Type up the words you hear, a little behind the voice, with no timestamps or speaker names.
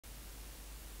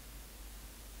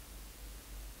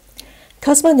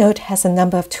CosmoNote has a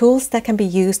number of tools that can be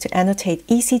used to annotate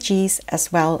ECGs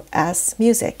as well as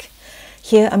music.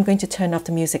 Here I'm going to turn off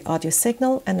the music audio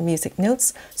signal and the music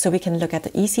notes so we can look at the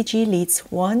ECG leads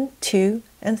 1, 2,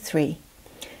 and 3.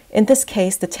 In this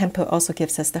case, the tempo also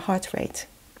gives us the heart rate.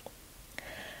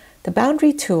 The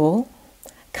boundary tool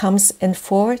comes in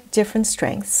 4 different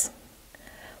strengths.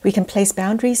 We can place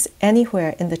boundaries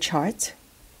anywhere in the chart.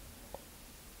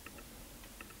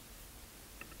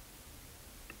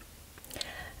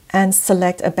 And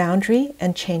select a boundary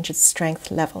and change its strength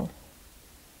level.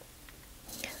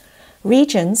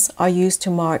 Regions are used to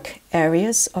mark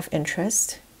areas of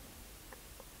interest.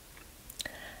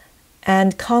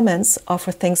 And comments are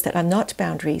for things that are not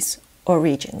boundaries or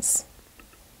regions.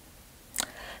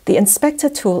 The Inspector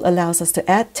tool allows us to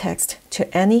add text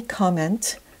to any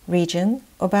comment, region,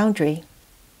 or boundary.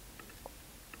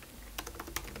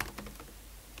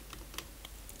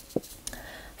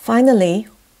 Finally,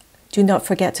 do not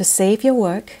forget to save your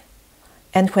work,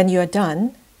 and when you are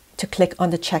done, to click on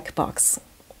the checkbox.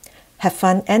 Have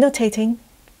fun annotating!